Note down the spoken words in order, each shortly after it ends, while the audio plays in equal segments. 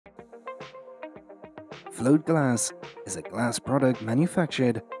Float glass is a glass product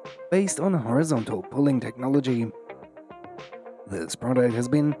manufactured based on horizontal pulling technology. This product has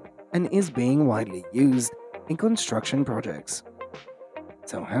been and is being widely used in construction projects.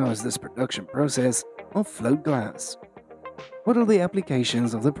 So how is this production process of float glass? What are the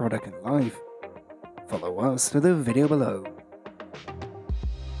applications of the product in life? Follow us to the video below.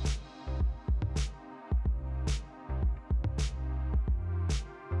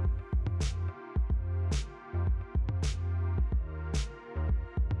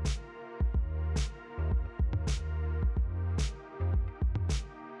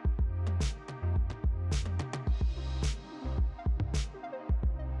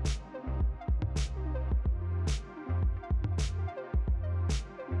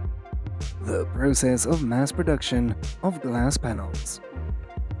 The process of mass production of glass panels.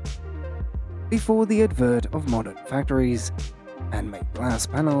 Before the advent of modern factories, handmade glass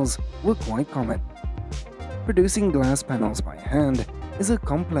panels were quite common. Producing glass panels by hand is a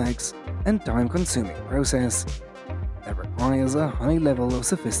complex and time-consuming process that requires a high level of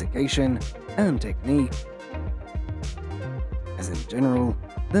sophistication and technique. As in general,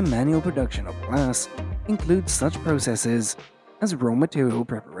 the manual production of glass includes such processes as raw material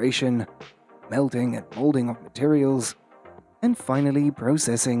preparation, melting and molding of materials, and finally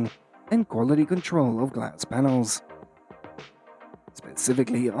processing and quality control of glass panels.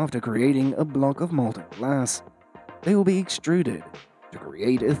 Specifically, after creating a block of molten glass, they will be extruded to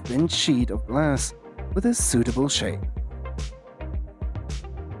create a thin sheet of glass with a suitable shape.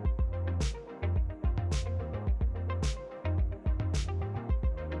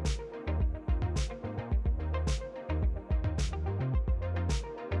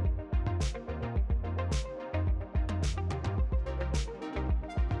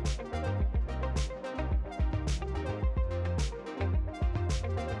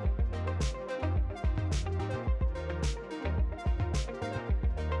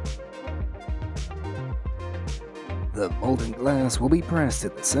 The molten glass will be pressed to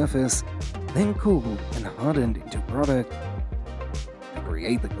the surface, then cooled and hardened into product. To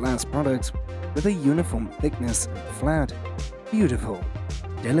create the glass products with a uniform thickness and flat, beautiful,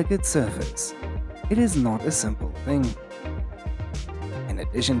 delicate surface, it is not a simple thing. In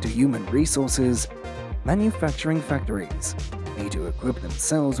addition to human resources, manufacturing factories need to equip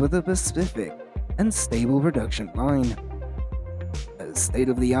themselves with a specific and stable production line. A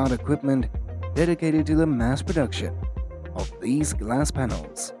state-of-the-art equipment dedicated to the mass production of these glass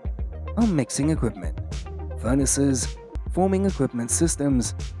panels are mixing equipment, furnaces, forming equipment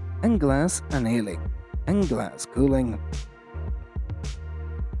systems, and glass annealing and glass cooling.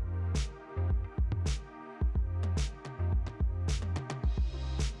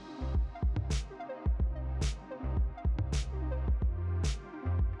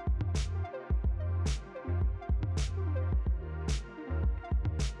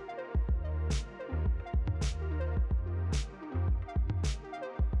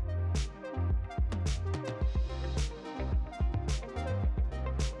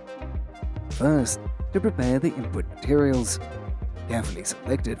 First, to prepare the input materials, carefully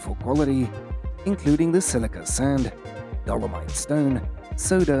selected for quality, including the silica sand, dolomite stone,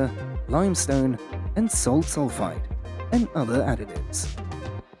 soda, limestone, and salt sulfide, and other additives.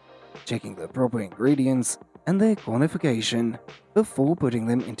 Checking the proper ingredients and their quantification before putting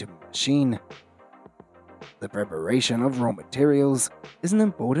them into a machine. The preparation of raw materials is an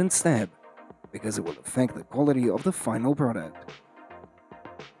important step because it will affect the quality of the final product.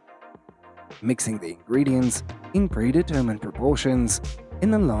 Mixing the ingredients in predetermined proportions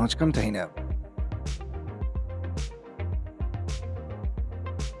in a large container.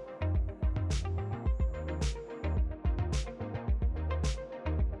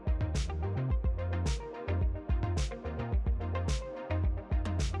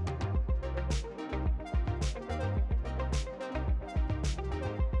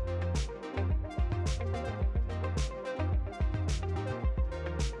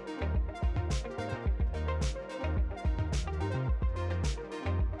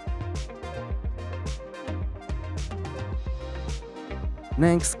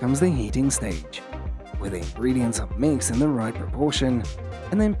 Next comes the heating stage, where the ingredients are mixed in the right proportion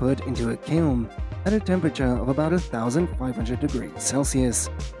and then put into a kiln at a temperature of about 1500 degrees Celsius.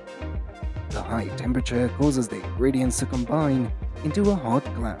 The high temperature causes the ingredients to combine into a hot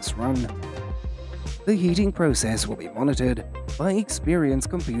glass run. The heating process will be monitored by experienced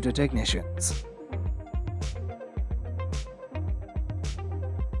computer technicians.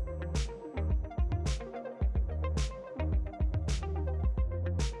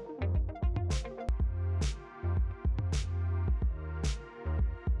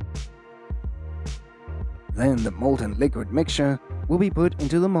 Then the molten liquid mixture will be put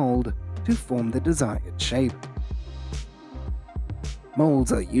into the mold to form the desired shape.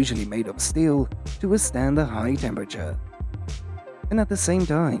 Molds are usually made of steel to withstand the high temperature. And at the same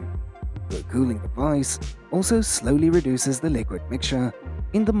time, the cooling device also slowly reduces the liquid mixture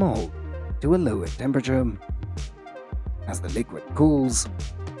in the mold to a lower temperature. As the liquid cools,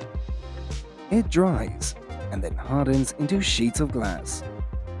 it dries and then hardens into sheets of glass.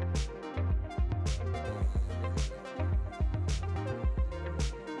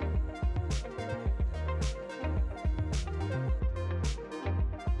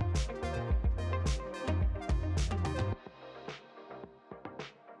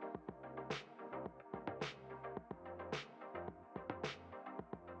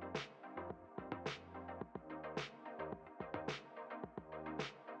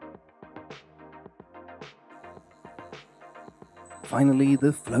 Finally,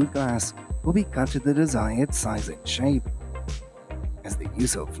 the float glass will be cut to the desired size and shape. As the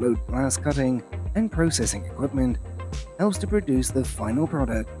use of float glass cutting and processing equipment helps to produce the final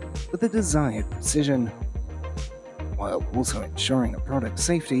product with the desired precision, while also ensuring a product's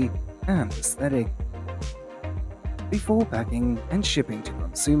safety and aesthetic. Before packing and shipping to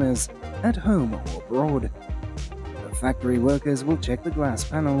consumers at home or abroad, the factory workers will check the glass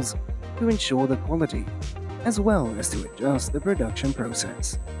panels to ensure the quality, as well as to adjust the production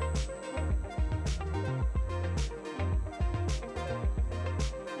process.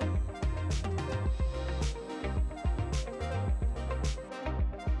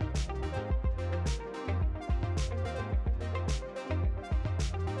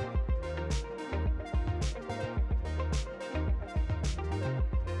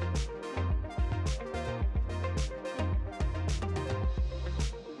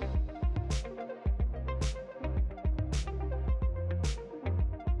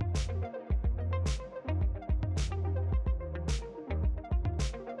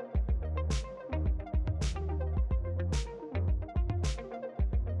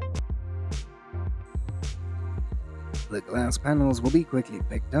 The glass panels will be quickly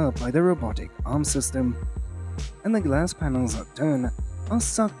picked up by the robotic arm system, and the glass panels in turn are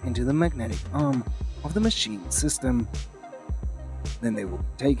sucked into the magnetic arm of the machine system. Then they will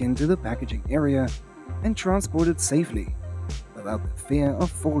be taken to the packaging area and transported safely, without the fear of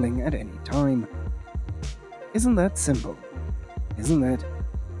falling at any time. Isn't that simple? Isn't it?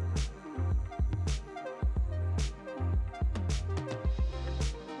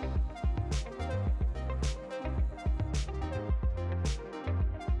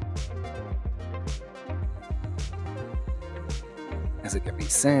 As it can be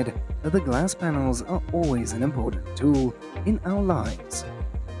said that the glass panels are always an important tool in our lives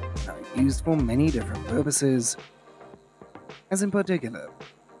and are used for many different purposes. As in particular,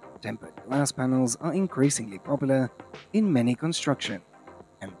 tempered glass panels are increasingly popular in many construction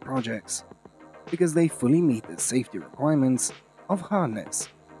and projects because they fully meet the safety requirements of hardness,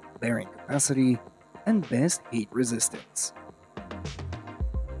 bearing capacity, and best heat resistance.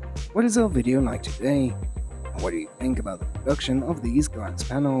 What is our video like today? What do you think about the production of these glass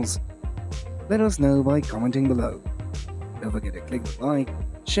panels? Let us know by commenting below. Don't forget to click the like,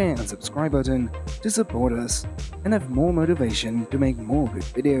 share and subscribe button to support us and have more motivation to make more good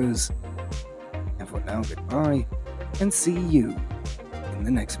videos. And for now, goodbye and see you in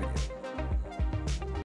the next video.